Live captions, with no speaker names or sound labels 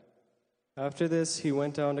After this, he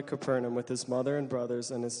went down to Capernaum with his mother and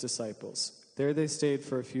brothers and his disciples. There they stayed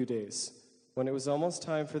for a few days. When it was almost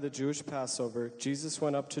time for the Jewish Passover, Jesus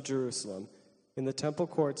went up to Jerusalem. In the temple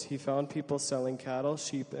courts, he found people selling cattle,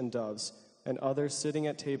 sheep, and doves, and others sitting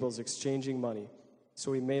at tables exchanging money.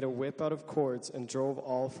 So he made a whip out of cords and drove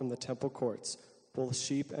all from the temple courts, both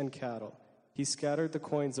sheep and cattle. He scattered the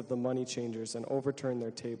coins of the money changers and overturned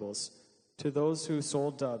their tables. To those who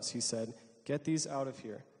sold doves, he said, "Get these out of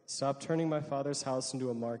here. Stop turning my Father's house into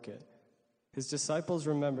a market." His disciples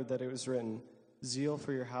remembered that it was written, "Zeal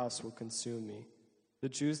for your house will consume me." The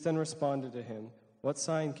Jews then responded to him, "What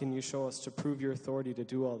sign can you show us to prove your authority to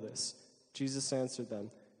do all this?" Jesus answered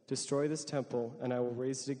them, "Destroy this temple, and I will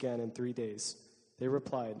raise it again in 3 days." They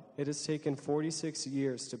replied, "It has taken 46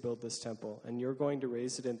 years to build this temple, and you're going to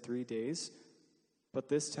raise it in 3 days?" But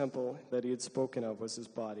this temple that he had spoken of was his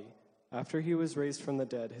body. After he was raised from the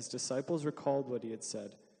dead, his disciples recalled what he had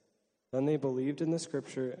said. Then they believed in the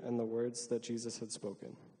scripture and the words that Jesus had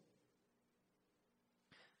spoken.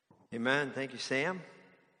 Amen. Thank you, Sam.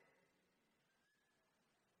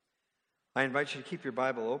 I invite you to keep your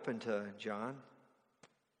Bible open to John.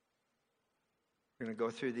 We're going to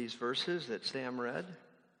go through these verses that Sam read.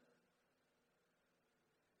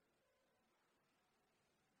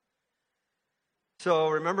 So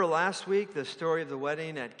remember last week, the story of the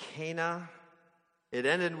wedding at Cana? It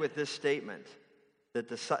ended with this statement, that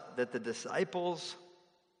the disciples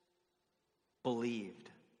believed.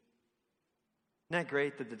 Isn't that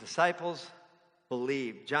great that the disciples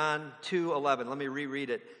believed? John 2:11, let me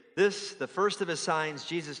reread it. This, the first of his signs,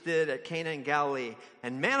 Jesus did at Cana in Galilee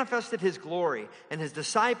and manifested his glory, and his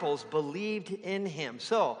disciples believed in him.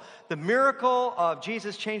 So, the miracle of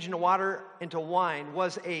Jesus changing the water into wine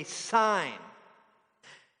was a sign.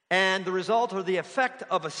 And the result or the effect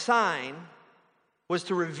of a sign was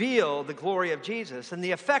to reveal the glory of Jesus. And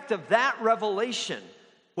the effect of that revelation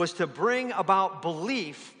was to bring about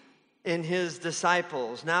belief in his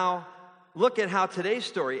disciples. Now, look at how today's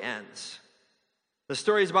story ends. The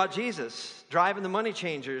story is about Jesus driving the money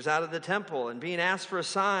changers out of the temple and being asked for a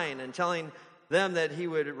sign and telling them that he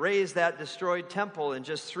would raise that destroyed temple in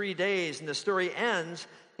just 3 days. And the story ends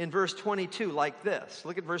in verse 22 like this.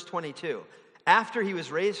 Look at verse 22. After he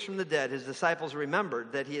was raised from the dead, his disciples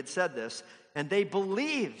remembered that he had said this, and they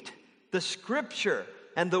believed the scripture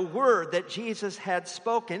and the word that Jesus had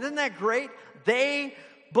spoken. Isn't that great? They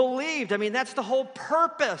believed. I mean, that's the whole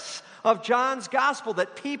purpose of John's gospel,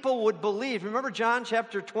 that people would believe. Remember John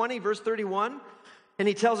chapter 20, verse 31? And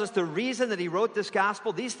he tells us the reason that he wrote this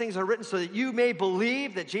gospel, these things are written so that you may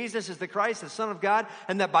believe that Jesus is the Christ, the Son of God,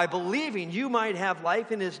 and that by believing you might have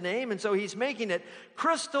life in his name. And so he's making it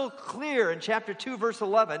crystal clear in chapter 2, verse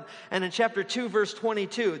 11, and in chapter 2, verse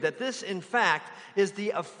 22, that this, in fact, is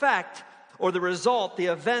the effect or the result the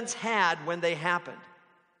events had when they happened,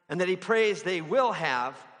 and that he prays they will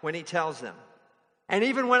have when he tells them, and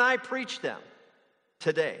even when I preach them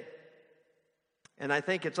today. And I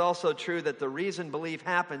think it's also true that the reason belief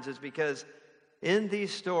happens is because in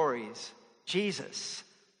these stories, Jesus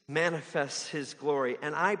manifests his glory.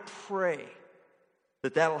 And I pray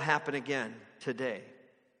that that'll happen again today.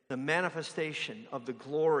 The manifestation of the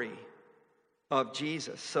glory of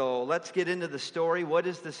Jesus. So let's get into the story. What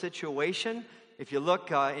is the situation? If you look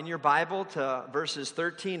in your Bible to verses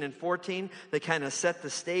 13 and 14, they kind of set the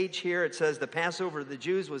stage here. It says the Passover of the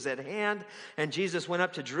Jews was at hand, and Jesus went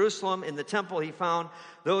up to Jerusalem. In the temple, he found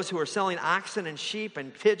those who were selling oxen and sheep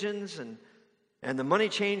and pigeons, and the money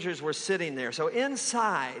changers were sitting there. So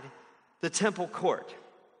inside the temple court,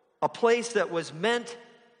 a place that was meant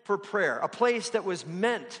for prayer, a place that was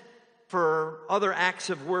meant for other acts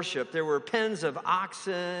of worship. There were pens of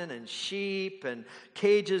oxen and sheep and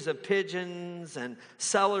cages of pigeons and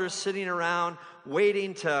sellers sitting around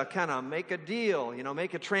waiting to kind of make a deal,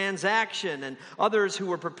 make a transaction, and others who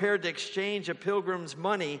were prepared to exchange a pilgrim's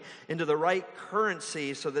money into the right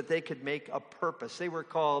currency so that they could make a purpose. They were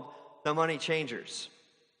called the money changers.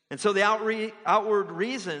 And so the outward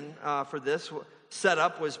reason for this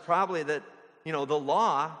setup was probably that, the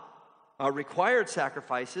law required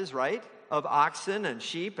sacrifices, right, of oxen and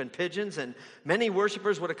sheep and pigeons, and many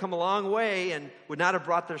worshipers would have come a long way and would not have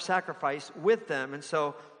brought their sacrifice with them. And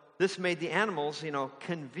so this made the animals,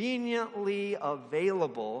 conveniently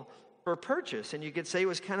available for purchase. And you could say it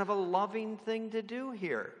was kind of a loving thing to do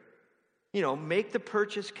here. Make the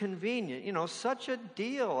purchase convenient. Such a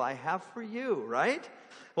deal I have for you, right?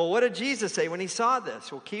 Well, what did Jesus say when he saw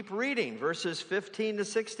this? Well, keep reading, verses 15 to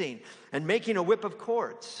 16. And making a whip of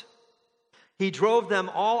cords, he drove them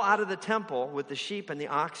all out of the temple with the sheep and the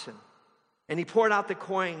oxen. And he poured out the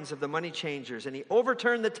coins of the money changers, and he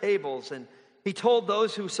overturned the tables, and He told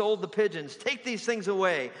those who sold the pigeons, "Take these things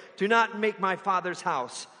away. Do not make my Father's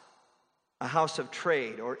house a house of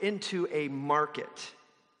trade or into a market."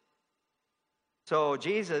 So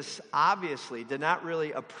Jesus obviously did not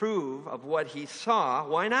really approve of what he saw.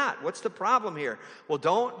 Why not? What's the problem here? Well,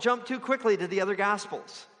 don't jump too quickly to the other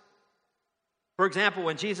Gospels. For example,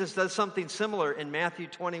 when Jesus does something similar in Matthew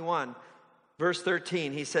 21, verse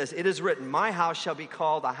 13, he says, "It is written, my house shall be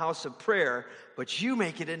called a house of prayer, but you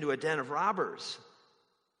make it into a den of robbers."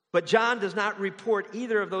 But John does not report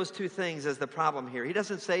either of those two things as the problem here. He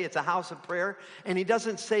doesn't say it's a house of prayer, and he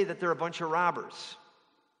doesn't say that they're a bunch of robbers.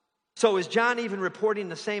 So is John even reporting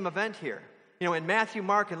the same event here? You know, in Matthew,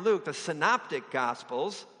 Mark, and Luke, the synoptic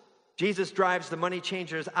Gospels, Jesus drives the money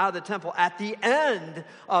changers out of the temple at the end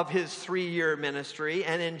of his 3-year ministry.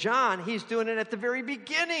 And in John, he's doing it at the very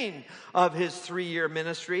beginning of his 3-year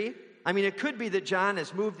ministry. I mean, it could be that John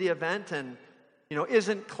has moved the event and,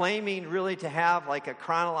 isn't claiming really to have like a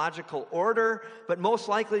chronological order. But most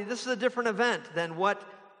likely, this is a different event than what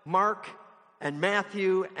Mark and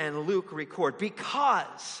Matthew and Luke record,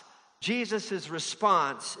 because Jesus'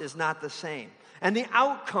 response is not the same. And the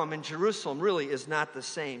outcome in Jerusalem really is not the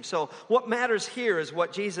same. So what matters here is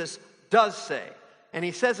what Jesus does say. And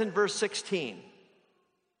he says in verse 16,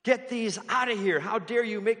 "Get these out of here. How dare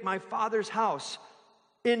you make my Father's house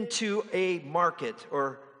into a market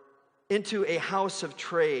or into a house of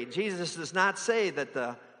trade." Jesus does not say that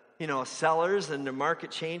the sellers and the market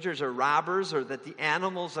changers are robbers, or that the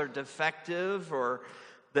animals are defective, or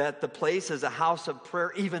that the place is a house of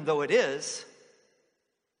prayer, even though it is.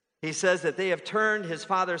 He says that they have turned his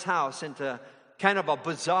Father's house into kind of a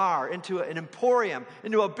bazaar, into an emporium,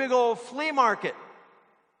 into a big old flea market.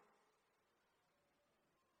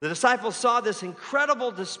 The disciples saw this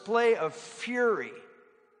incredible display of fury,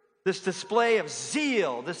 this display of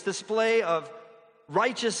zeal, this display of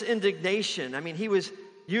righteous indignation. I mean, he was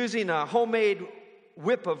using a homemade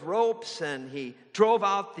whip of ropes, and he drove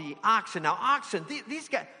out the oxen. Now, oxen,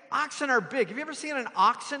 oxen are big. Have you ever seen an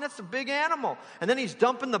oxen? That's a big animal. And then he's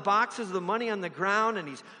dumping the boxes of the money on the ground, and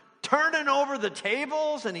he's turning over the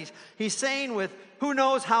tables, and he's saying with who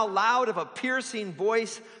knows how loud of a piercing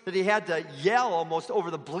voice that he had to yell almost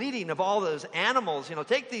over the bleating of all those animals,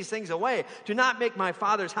 "Take these things away. Do not make my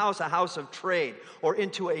Father's house a house of trade or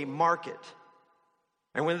into a market."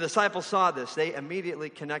 And when the disciples saw this, they immediately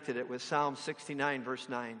connected it with Psalm 69, verse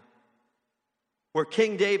 9, where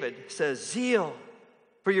King David says, "Zeal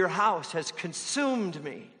for your house has consumed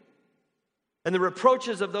me, and the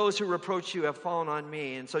reproaches of those who reproach you have fallen on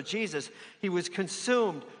me." And so Jesus, he was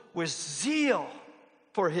consumed with zeal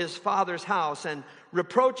for his Father's house, and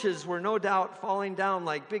reproaches were no doubt falling down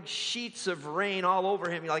like big sheets of rain all over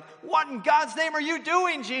him. You're like, "What in God's name are you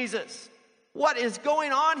doing, Jesus? What is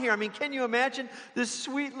going on here?" I mean, can you imagine this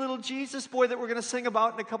sweet little Jesus boy that we're going to sing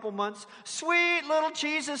about in a couple months? Sweet little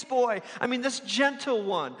Jesus boy. I mean, this gentle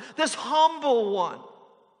one, this humble one,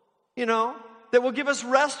 that will give us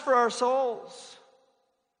rest for our souls.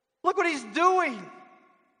 Look what he's doing.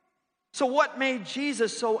 So what made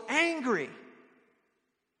Jesus so angry?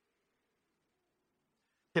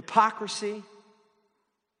 Hypocrisy,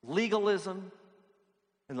 legalism,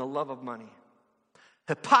 and the love of money.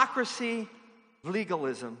 Hypocrisy,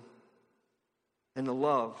 legalism, and the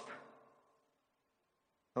love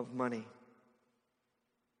of money.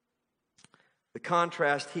 The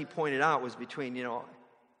contrast he pointed out was between,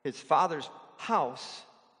 his Father's house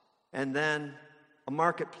and then a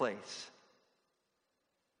marketplace.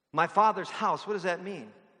 My Father's house, what does that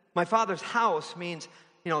mean? My Father's house means,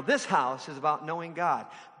 this house is about knowing God.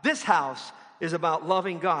 This house is about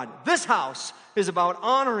loving God. This house is about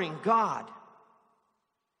honoring God.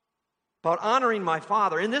 About honoring my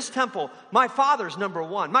Father. In this temple, my Father is number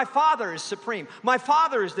one. My Father is supreme. My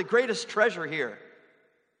Father is the greatest treasure here.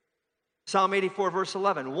 Psalm 84, verse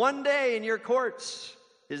 11. "One day in your courts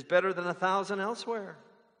is better than 1,000 elsewhere."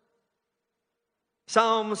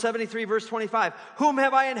 Psalm 73, verse 25. "Whom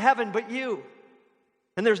have I in heaven but you?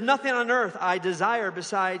 And there's nothing on earth I desire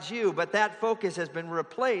besides you." But that focus has been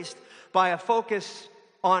replaced by a focus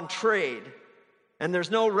on trade. And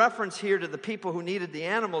there's no reference here to the people who needed the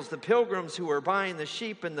animals, the pilgrims who were buying the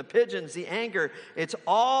sheep and the pigeons, the anger. It's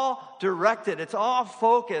all directed, it's all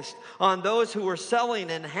focused on those who were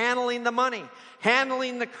selling and handling the money,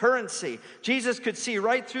 handling the currency. Jesus could see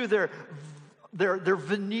right through their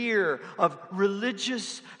veneer of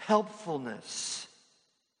religious helpfulness.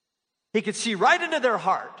 He could see right into their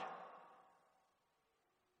heart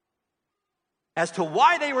as to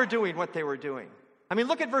why they were doing what they were doing. I mean,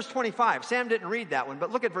 look at verse 25. Sam didn't read that one,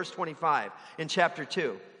 but look at verse 25 in chapter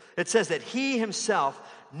 2. It says that he himself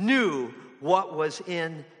knew what was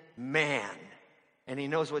in man. And he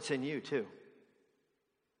knows what's in you too.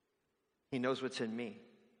 He knows what's in me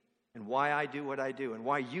and why I do what I do and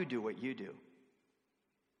why you do what you do.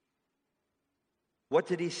 What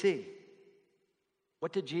did he see?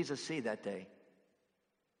 What did Jesus see that day?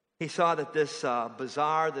 He saw that this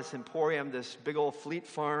bazaar, this emporium, this big old fleet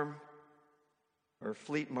farm or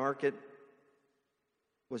fleet market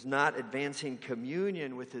was not advancing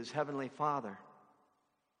communion with his heavenly Father.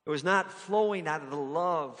 It was not flowing out of the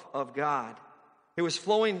love of God. It was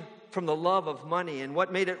flowing from the love of money. And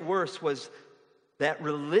what made it worse was that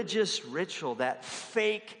religious ritual, that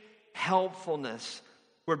fake helpfulness,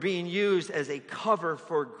 were being used as a cover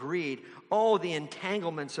for greed. Oh, the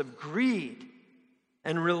entanglements of greed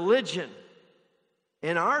and religion.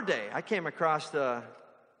 In our day, I came across an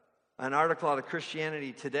article out of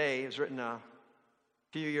Christianity Today. It was written a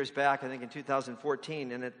few years back, I think in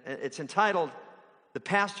 2014, and it's entitled, "The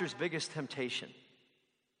Pastor's Biggest Temptation."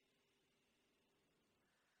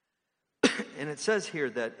 And it says here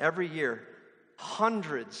that every year,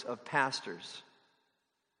 hundreds of pastors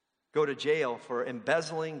go to jail for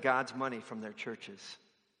embezzling God's money from their churches.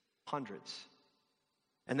 Hundreds.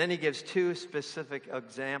 And then he gives two specific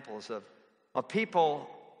examples of people,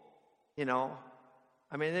 you know,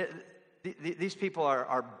 I mean, these people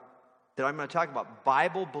are that I'm going to talk about,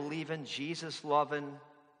 Bible-believing, Jesus-loving,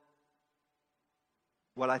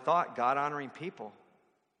 what I thought, God-honoring people.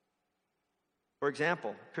 For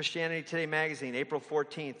example, Christianity Today magazine, April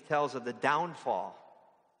 14th, tells of the downfall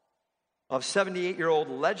of 78-year-old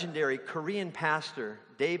legendary Korean pastor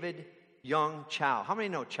David Young Chow. How many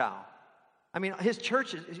know Chow? I mean, his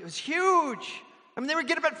church it was huge. I mean, they would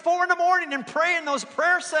get up at 4 a.m. and pray in those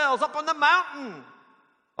prayer cells up on the mountain.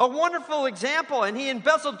 A wonderful example. And he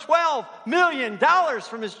embezzled $12 million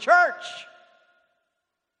from his church.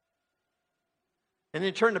 And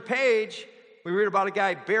then turn the page, we read about a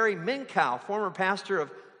guy, Barry Minkow, former pastor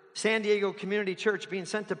of San Diego Community Church, being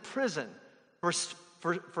sent to prison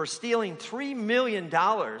for stealing $3 million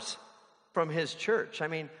from his church. I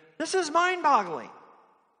mean, this is mind-boggling.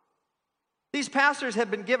 These pastors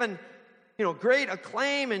have been given, you know, great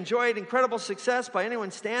acclaim, enjoyed incredible success by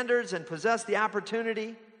anyone's standards, and possessed the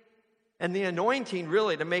opportunity and the anointing,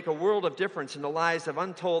 really, to make a world of difference in the lives of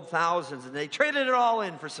untold thousands, and they traded it all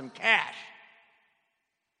in for some cash.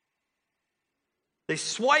 They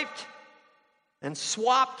swiped and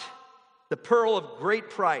swapped the pearl of great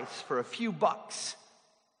price for a few bucks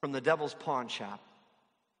from the devil's pawn shop.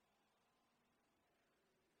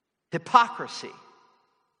 Hypocrisy.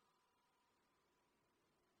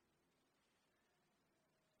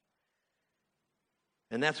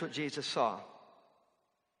 And that's what Jesus saw.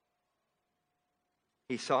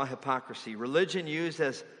 He saw hypocrisy. Religion used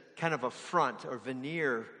as kind of a front or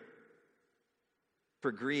veneer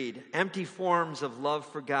for greed. Empty forms of love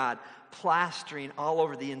for God, plastering all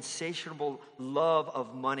over the insatiable love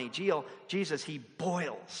of money. Jesus, he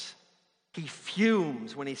boils. He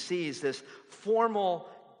fumes when he sees this formal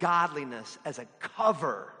godliness as a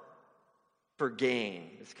cover for gain.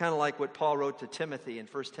 It's kind of like what Paul wrote to Timothy in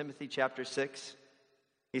 1 Timothy chapter 6.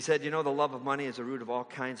 He said, you know, the love of money is the root of all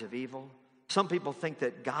kinds of evil. Some people think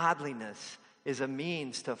that godliness is a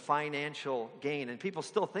means to financial gain, and people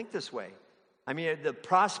still think this way. I mean, the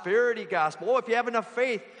prosperity gospel, oh, if you have enough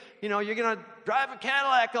faith, you know, you're going to drive a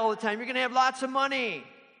Cadillac all the time. You're going to have lots of money.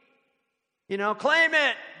 You know, claim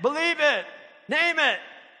it, believe it, name it.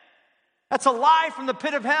 That's a lie from the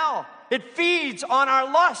pit of hell. It feeds on our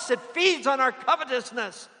lusts. It feeds on our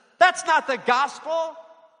covetousness. That's not the gospel.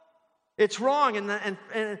 It's wrong.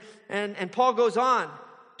 And Paul goes on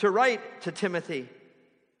to write to Timothy.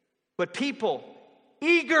 But people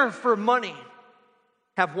eager for money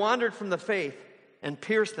have wandered from the faith and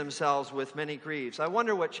pierced themselves with many griefs. I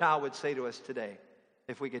wonder what Chow would say to us today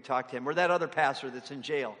if we could talk to him. Or that other pastor that's in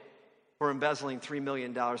jail for embezzling $3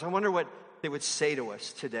 million. I wonder what they would say to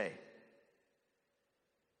us today.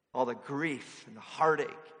 All the grief and the heartache.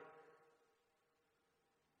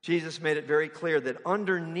 Jesus made it very clear that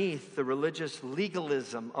underneath the religious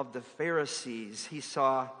legalism of the Pharisees, he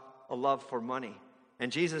saw a love for money.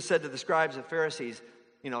 And Jesus said to the scribes and Pharisees,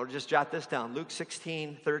 you know, just jot this down, Luke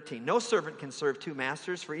 16:13. No servant can serve two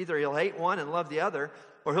masters, for either he'll hate one and love the other,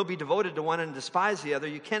 or he'll be devoted to one and despise the other.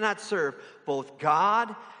 You cannot serve both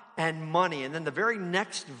God and money. And then the very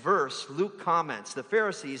next verse, Luke comments, the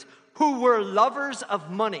Pharisees, who were lovers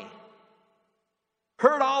of money,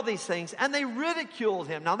 heard all these things, and they ridiculed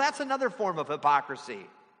him. Now that's another form of hypocrisy.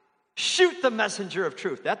 Shoot the messenger of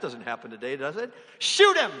truth. That doesn't happen today, does it?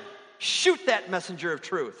 Shoot him. Shoot that messenger of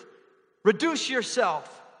truth. Reduce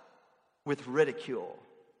yourself with ridicule.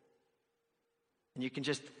 And you can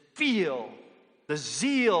just feel the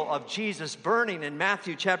zeal of Jesus burning in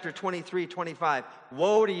Matthew chapter 23, 25.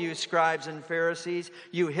 Woe to you, scribes and Pharisees,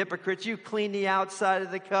 you hypocrites. You clean the outside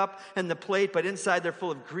of the cup and the plate, but inside they're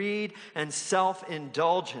full of greed and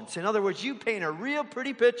self-indulgence. In other words, you paint a real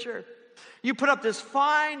pretty picture. You put up this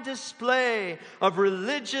fine display of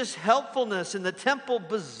religious helpfulness in the temple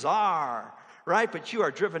bazaar, right? But you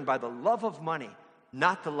are driven by the love of money,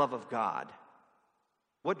 not the love of God.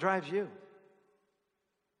 What drives you?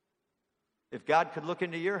 If God could look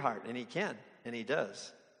into your heart, and He can, and He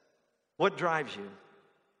does, what drives you?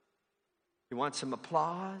 You want some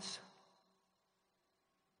applause?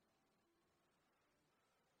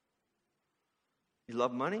 You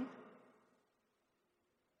love money?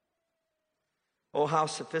 Oh, how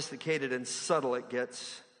sophisticated and subtle it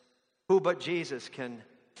gets. Who but Jesus can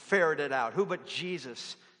ferret it out? Who but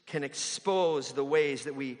Jesus can expose the ways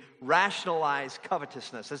that we rationalize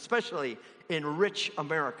covetousness, especially in rich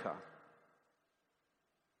America?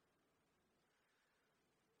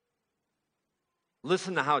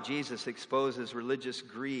 Listen to how Jesus exposes religious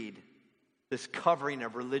greed, this covering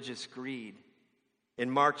of religious greed. In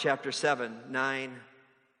Mark chapter 7, 9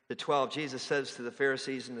 to 12, Jesus says to the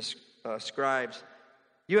Pharisees and the scribes,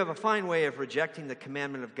 "You have a fine way of rejecting the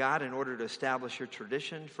commandment of God in order to establish your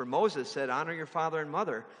tradition. For Moses said, 'Honor your father and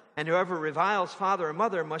mother,' and whoever reviles father or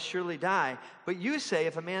mother must surely die. But you say,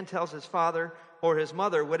 if a man tells his father or his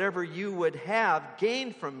mother, 'Whatever you would have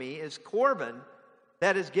gained from me is Corban,'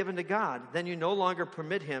 that is given to God, then you no longer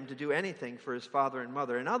permit him to do anything for his father and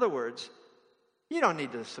mother." In other words, you don't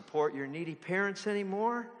need to support your needy parents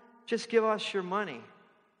anymore. Just give us your money.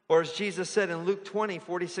 Or as Jesus said in Luke 20,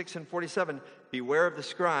 46 and 47, "Beware of the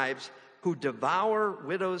scribes who devour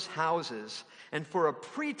widows' houses and for a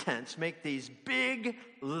pretense make these big,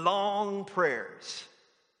 long prayers."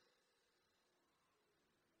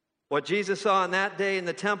 What Jesus saw on that day in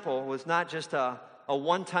the temple was not just a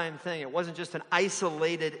one-time thing. It wasn't just an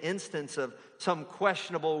isolated instance of some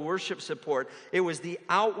questionable worship support. It was the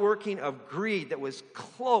outworking of greed that was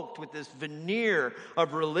cloaked with this veneer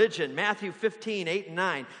of religion. Matthew 15, 8 and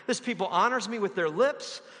 9. "This people honors me with their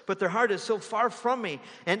lips, but their heart is so far from me,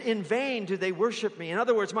 and in vain do they worship me." In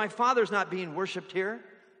other words, my Father's not being worshiped here.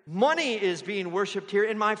 Money is being worshiped here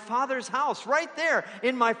in my Father's house. Right there,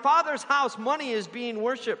 in my Father's house, money is being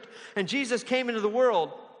worshiped. And Jesus came into the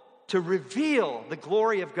world to reveal the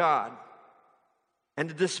glory of God and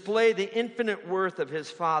to display the infinite worth of His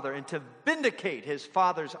Father and to vindicate His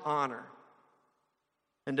Father's honor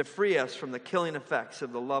and to free us from the killing effects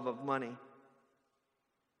of the love of money.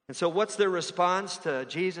 And so what's their response to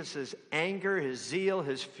Jesus' anger, His zeal,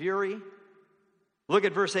 His fury? Look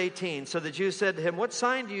at verse 18. "So the Jews said to Him, 'What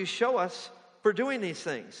sign do you show us for doing these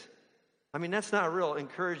things?'" I mean, that's not a real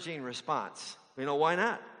encouraging response. You know, why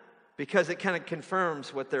not? Because it kind of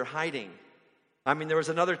confirms what they're hiding. I mean, there was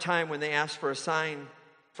another time when they asked for a sign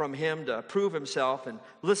from Him to prove Himself, and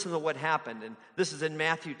listen to what happened. And this is in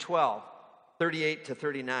Matthew 12, 38 to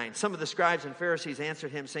 39. "Some of the scribes and Pharisees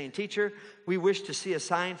answered Him, saying, 'Teacher, we wish to see a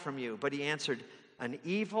sign from you.' But He answered, 'An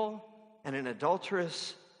evil and an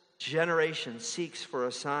adulterous generation seeks for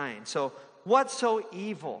a sign.'" So what's so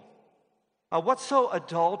evil? What's so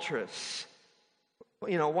adulterous?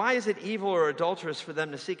 You know, why is it evil or adulterous for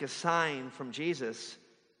them to seek a sign from Jesus?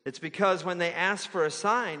 It's because when they ask for a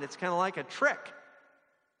sign, it's kind of like a trick.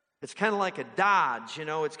 It's kind of like a dodge, you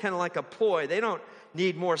know. It's kind of like a ploy. They don't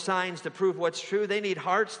need more signs to prove what's true. They need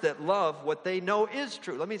hearts that love what they know is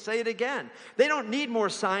true. Let me say it again. They don't need more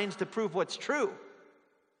signs to prove what's true.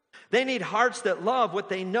 They need hearts that love what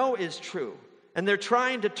they know is true. And they're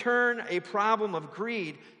trying to turn a problem of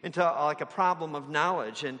greed into like a problem of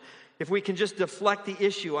knowledge. And if we can just deflect the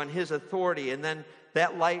issue on His authority, and then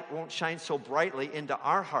that light won't shine so brightly into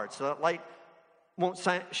our hearts. That light won't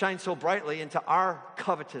shine so brightly into our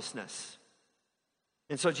covetousness.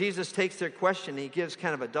 And so Jesus takes their question, and He gives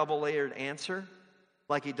kind of a double-layered answer,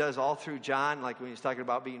 like He does all through John, like when He's talking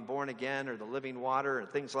about being born again or the living water and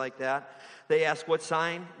things like that. They ask, "What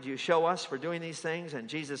sign do you show us for doing these things?" And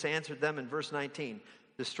Jesus answered them in verse 19,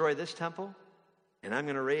 "Destroy this temple, and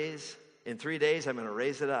in 3 days, I'm going to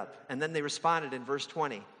raise it up." And then they responded in verse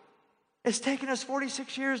 20, "It's taken us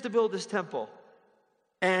 46 years to build this temple,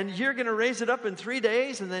 and you're going to raise it up in 3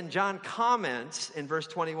 days?" And then John comments in verse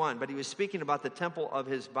 21, but he was speaking about the temple of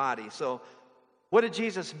His body. So what did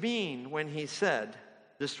Jesus mean when He said,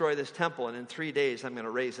 "Destroy this temple, and in 3 days, I'm going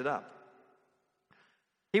to raise it up"?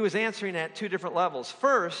 He was answering at two different levels.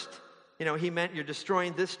 First, you know, He meant you're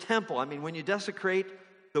destroying this temple. I mean, when you desecrate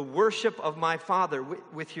the worship of my Father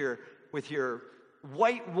with your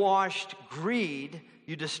whitewashed greed,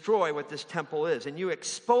 you destroy what this temple is, and you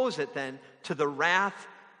expose it then to the wrath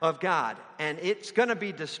of God, and it's going to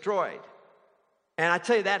be destroyed. And I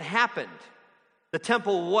tell you, that happened. The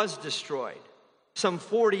temple was destroyed some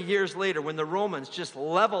 40 years later when the Romans just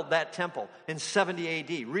leveled that temple in 70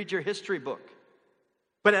 AD. Read your history book.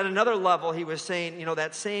 But at another level, he was saying,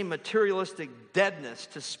 that same materialistic deadness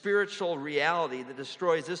to spiritual reality that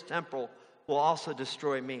destroys this temple will also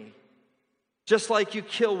destroy me. Just like you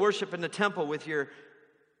kill worship in the temple with your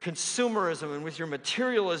consumerism and with your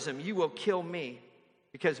materialism, you will kill me.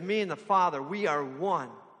 Because me and the Father, we are one.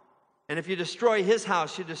 And if you destroy his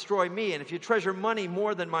house, you destroy me. And if you treasure money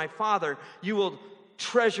more than my Father, you will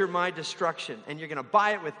treasure my destruction. And you're going to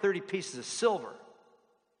buy it with 30 pieces of silver.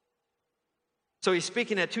 So he's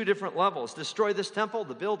speaking at two different levels. Destroy this temple,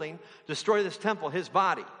 the building. Destroy this temple, his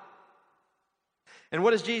body. And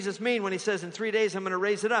what does Jesus mean when he says in 3 days I'm going to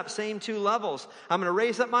raise it up? Same two levels. I'm going to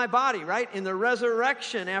raise up my body, right? In the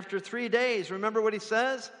resurrection after 3 days. Remember what he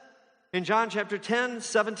says? In John chapter 10,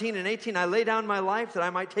 17 and 18, I lay down my life that I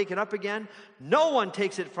might take it up again. No one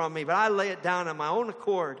takes it from me, but I lay it down on my own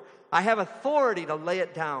accord. I have authority to lay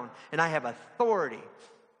it down, and I have authority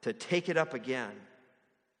to take it up again.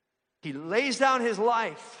 He lays down his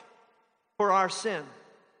life for our sin.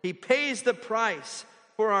 He pays the price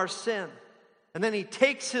for our sin. And then he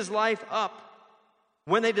takes his life up.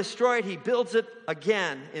 When they destroy it, he builds it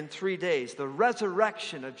again in 3 days. The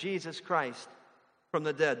resurrection of Jesus Christ from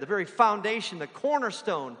the dead. The very foundation, the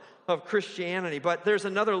cornerstone of Christianity. But there's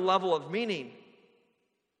another level of meaning.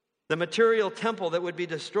 The material temple that would be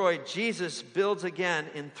destroyed, Jesus builds again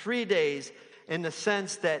in 3 days in the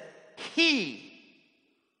sense that he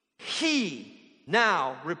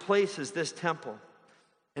now replaces this temple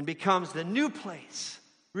and becomes the new place,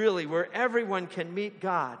 really, where everyone can meet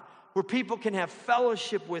God, where people can have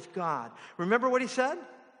fellowship with God. Remember what he said?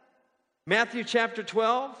 Matthew chapter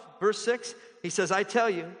 12, verse 6, he says, I tell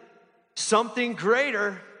you, something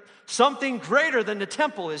greater than the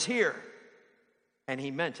temple is here. And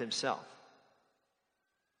he meant himself.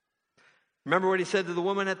 Remember what he said to the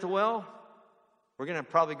woman at the well? We're going to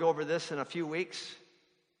probably go over this in a few weeks.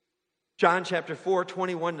 John chapter 4,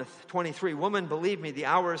 21 to 23. Woman, believe me, the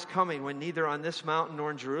hour is coming when neither on this mountain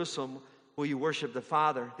nor in Jerusalem will you worship the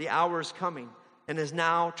Father. The hour is coming and is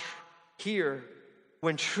now here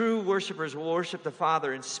when true worshipers will worship the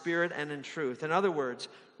Father in spirit and in truth. In other words,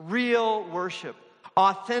 real worship,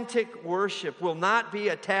 authentic worship will not be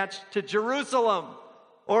attached to Jerusalem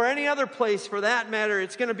or any other place for that matter.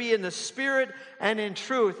 It's going to be in the spirit and in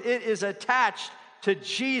truth. It is attached to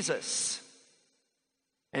Jesus.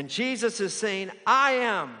 And Jesus is saying, I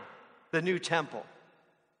am the new temple.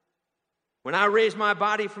 When I raise my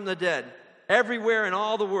body from the dead, everywhere in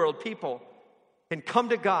all the world, people can come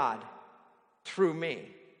to God through me.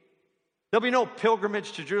 There'll be no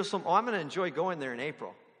pilgrimage to Jerusalem. Oh, I'm going to enjoy going there in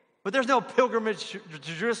April. But there's no pilgrimage to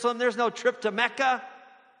Jerusalem. There's no trip to Mecca.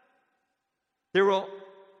 There will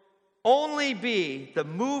only be the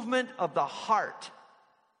movement of the heart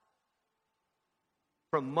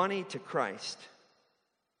from money to Christ.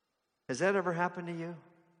 Has that ever happened to you?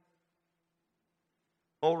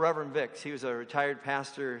 Old Reverend Vicks, he was a retired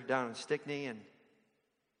pastor down in Stickney, and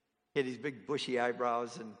he had these big bushy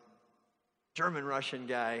eyebrows, and German-Russian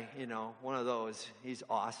guy, one of those. He's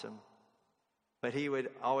awesome. But he would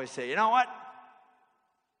always say, you know what?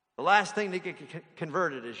 The last thing to get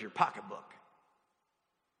converted is your pocketbook.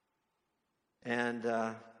 And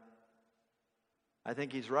I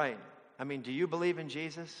think he's right. I mean, do you believe in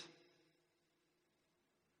Jesus?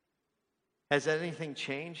 Has anything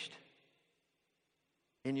changed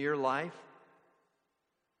in your life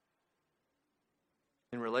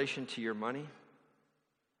in relation to your money?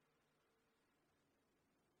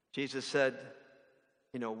 Jesus said,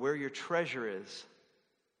 where your treasure is,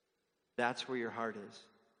 that's where your heart is.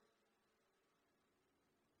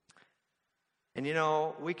 And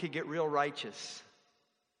we could get real righteous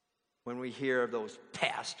when we hear of those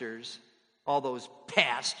pastors, all those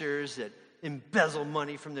pastors that embezzle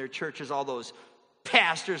money from their churches, all those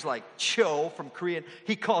pastors like Cho from Korea.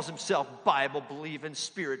 He calls himself Bible-believing,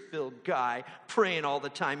 spirit-filled guy, praying all the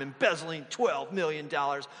time, embezzling $12 million.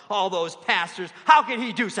 All those pastors, how can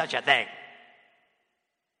he do such a thing?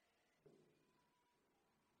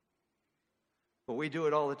 But we do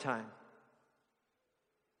it all the time.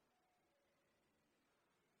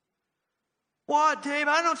 What, Dave?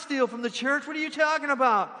 I don't steal from the church. What are you talking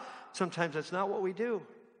about? Sometimes that's not what we do.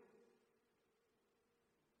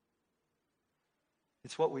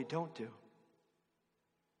 It's what we don't do.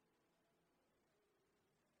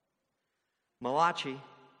 Malachi,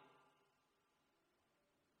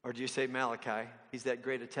 or do you say Malachi? He's that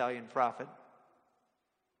great Italian prophet.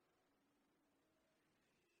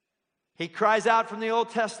 He cries out from the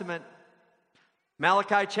Old Testament,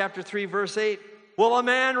 Malachi chapter 3, verse 8, will a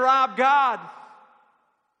man rob God?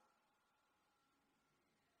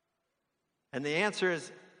 And the answer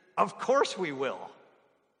is, of course we will.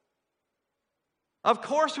 Of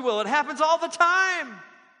course we will. It happens all the time.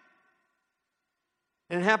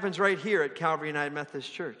 And it happens right here at Calvary United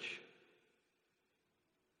Methodist Church.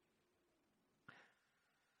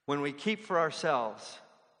 When we keep for ourselves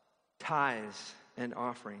tithes and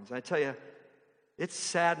offerings, I tell you, it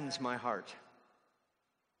saddens my heart.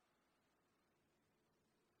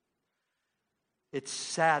 It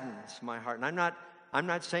saddens my heart. And I'm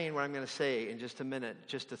not saying what I'm going to say in just a minute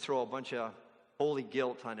just to throw a bunch of holy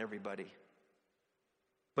guilt on everybody.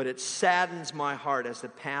 But it saddens my heart as the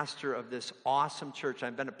pastor of this awesome church.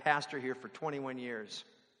 I've been a pastor here for 21 years.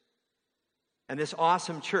 And this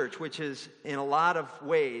awesome church, which is in a lot of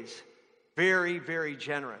ways very, very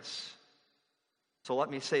generous. So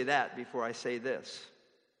let me say that before I say this.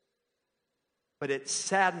 But it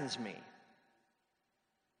saddens me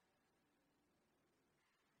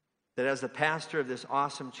that as the pastor of this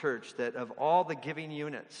awesome church, that of all the giving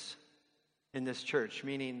units in this church,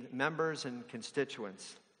 meaning members and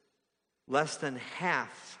constituents, less than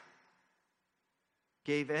half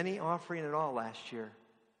gave any offering at all last year.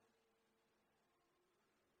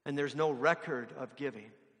 And there's no record of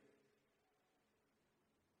giving.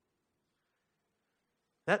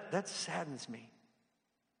 That saddens me.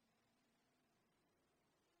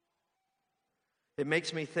 It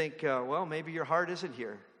makes me think, well, maybe your heart isn't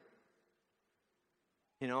here.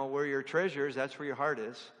 You know, where your treasure is, that's where your heart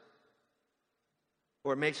is.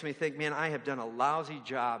 Or it makes me think, man, I have done a lousy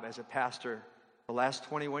job as a pastor the last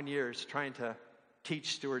 21 years trying to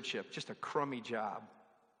teach stewardship. Just a crummy job.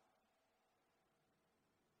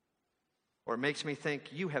 Or it makes me think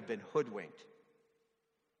you have been hoodwinked.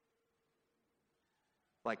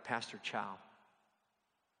 Like Pastor Chow.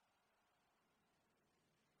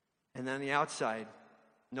 And then on the outside,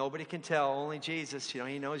 nobody can tell, only Jesus,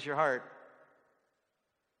 he knows your heart.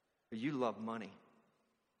 But you love money.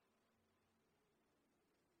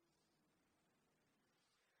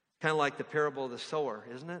 Kind of like the parable of the sower,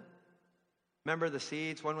 isn't it? Remember the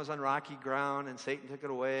seeds? One was on rocky ground and Satan took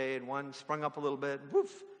it away, and one sprung up a little bit,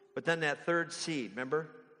 woof. But then that third seed, remember?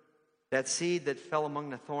 That seed that fell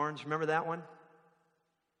among the thorns, remember that one?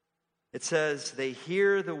 It says they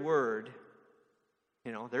hear the word,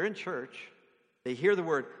 they're in church, they hear the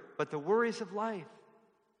word, but the worries of life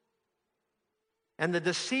and the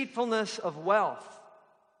deceitfulness of wealth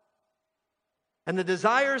and the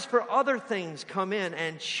desires for other things come in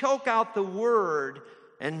and choke out the word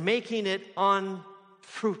and making it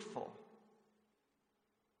unfruitful.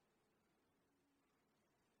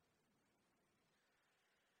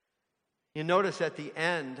 You notice at the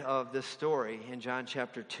end of this story in John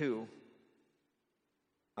chapter 2,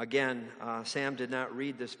 again, Sam did not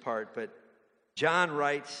read this part, but John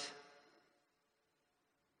writes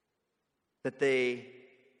that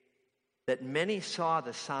many saw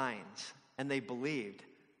the signs and they believed.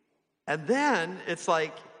 And then it's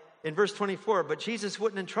like in verse 24, but Jesus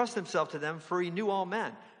wouldn't entrust himself to them, for he knew all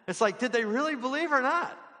men. It's like, did they really believe or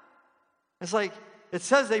not? It's like, it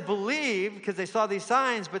says they believed because they saw these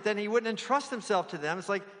signs, but then he wouldn't entrust himself to them. It's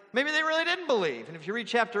like, maybe they really didn't believe. And if you read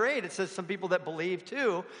chapter 8, it says some people that believe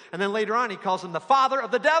too. And then later on, he calls them the father of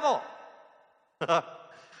the devil.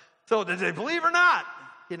 So did they believe or not?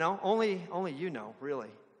 Only you know, really.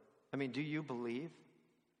 I mean, do you believe?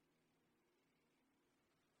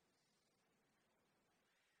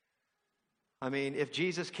 I mean, if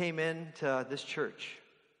Jesus came into this church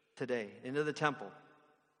today, into the temple,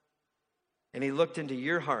 and he looked into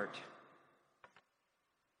your heart,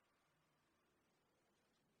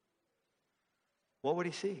 what would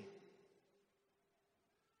he see?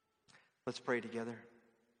 Let's pray together.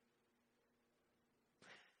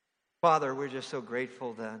 Father, we're just so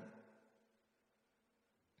grateful that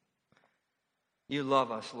you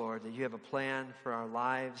love us, Lord, that you have a plan for our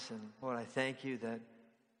lives. And Lord, I thank you that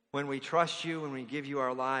when we trust you, when we give you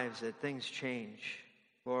our lives, that things change.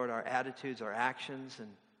 Lord, our attitudes, our actions, and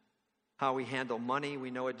how we handle money.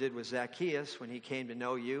 We know it did with Zacchaeus when he came to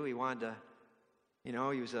know you. He wanted to,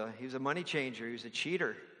 he was a money changer. He was a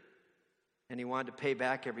cheater. And he wanted to pay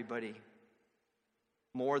back everybody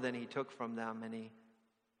more than he took from them. And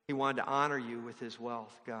he wanted to honor you with his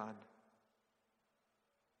wealth, God.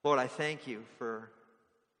 Lord, I thank you for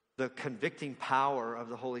the convicting power of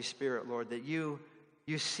the Holy Spirit, Lord, that you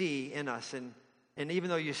see in us. And even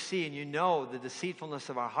though you see and you know the deceitfulness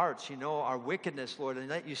of our hearts, you know our wickedness, Lord,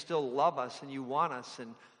 and that you still love us and you want us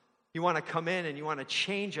and you want to come in and you want to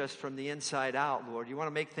change us from the inside out, Lord. You want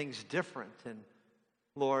to make things different. And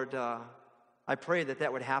Lord, I pray that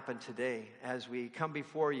that would happen today as we come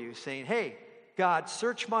before you saying, hey, God,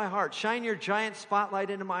 search my heart. Shine your giant spotlight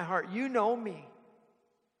into my heart. You know me.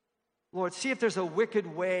 Lord, see if there's a wicked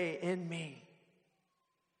way in me.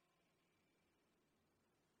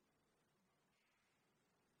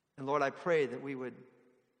 And Lord, I pray that we would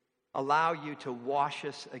allow you to wash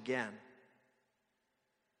us again.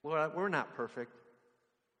 Lord, we're not perfect.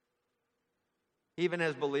 Even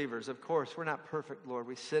as believers, of course, we're not perfect, Lord.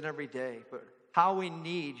 We sin every day. But how we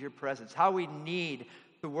need your presence, how we need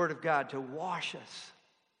the Word of God to wash us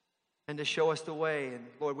and to show us the way. And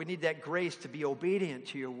Lord, we need that grace to be obedient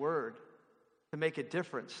to your Word, to make a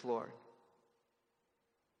difference, Lord.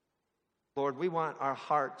 Lord, we want our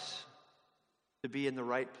hearts to be in the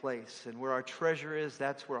right place. And where our treasure is,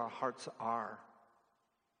 that's where our hearts are.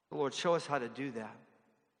 Lord, show us how to do that.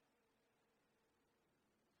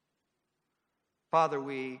 Father,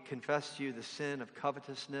 we confess to you the sin of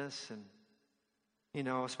covetousness and,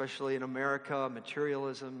 especially in America,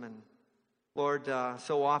 materialism. And Lord,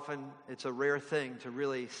 so often it's a rare thing to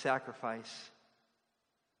really sacrifice.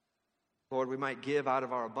 Lord, we might give out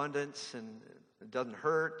of our abundance and it doesn't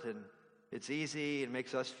hurt and it's easy and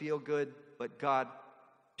makes us feel good. But God,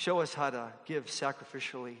 show us how to give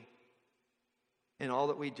sacrificially in all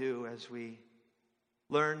that we do as we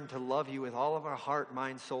learn to love you with all of our heart,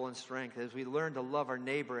 mind, soul, and strength, as we learn to love our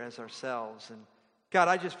neighbor as ourselves. And God,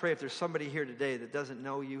 I just pray if there's somebody here today that doesn't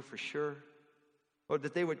know you for sure, or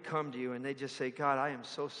that they would come to you and they just say, God, I am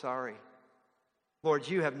so sorry. Lord,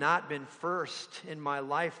 you have not been first in my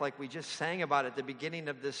life like we just sang about at the beginning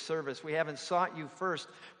of this service. We haven't sought you first.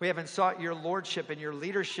 We haven't sought your lordship and your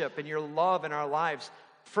leadership and your love in our lives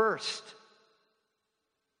first.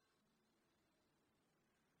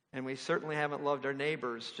 And we certainly haven't loved our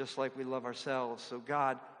neighbors just like we love ourselves. So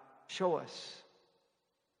God, show us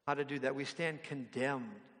how to do that. We stand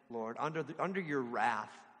condemned, Lord, under your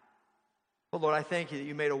wrath. But Lord, I thank you that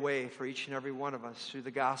you made a way for each and every one of us through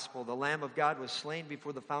the gospel. The Lamb of God was slain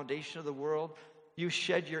before the foundation of the world. You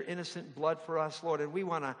shed your innocent blood for us, Lord, and we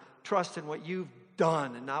want to trust in what you've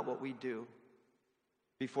done and not what we do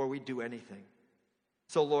before we do anything.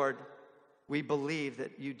 So, Lord, we believe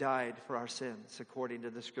that you died for our sins according to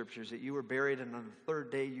the scriptures, that you were buried and on the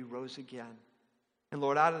third day you rose again. And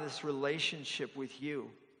Lord, out of this relationship with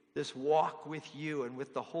you, this walk with you and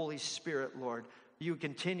with the Holy Spirit, Lord, you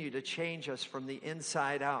continue to change us from the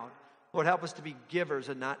inside out. Lord, help us to be givers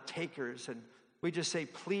and not takers. And we just say,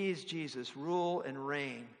 please, Jesus, rule and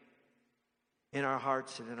reign in our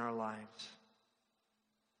hearts and in our lives.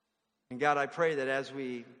 And God, I pray that as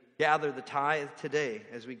we gather the tithe today,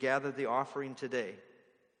 as we gather the offering today,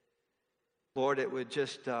 Lord, it would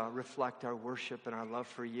just reflect our worship and our love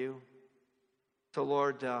for you. So,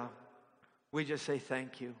 Lord, we just say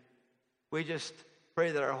thank you. We just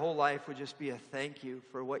pray that our whole life would just be a thank you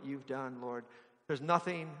for what you've done, Lord. There's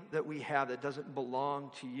nothing that we have that doesn't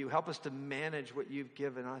belong to you. Help us to manage what you've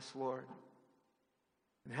given us, Lord.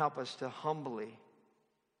 And help us to humbly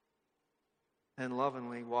and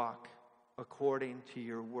lovingly walk according to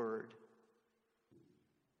your word.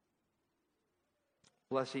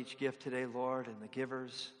 Bless each gift today, Lord, and the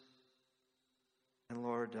givers. And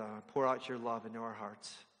Lord, pour out your love into our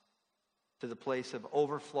hearts to the place of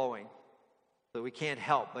overflowing, so that we can't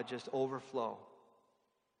help but just overflow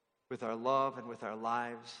with our love and with our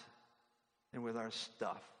lives and with our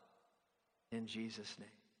stuff. In Jesus'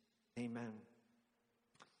 name, amen.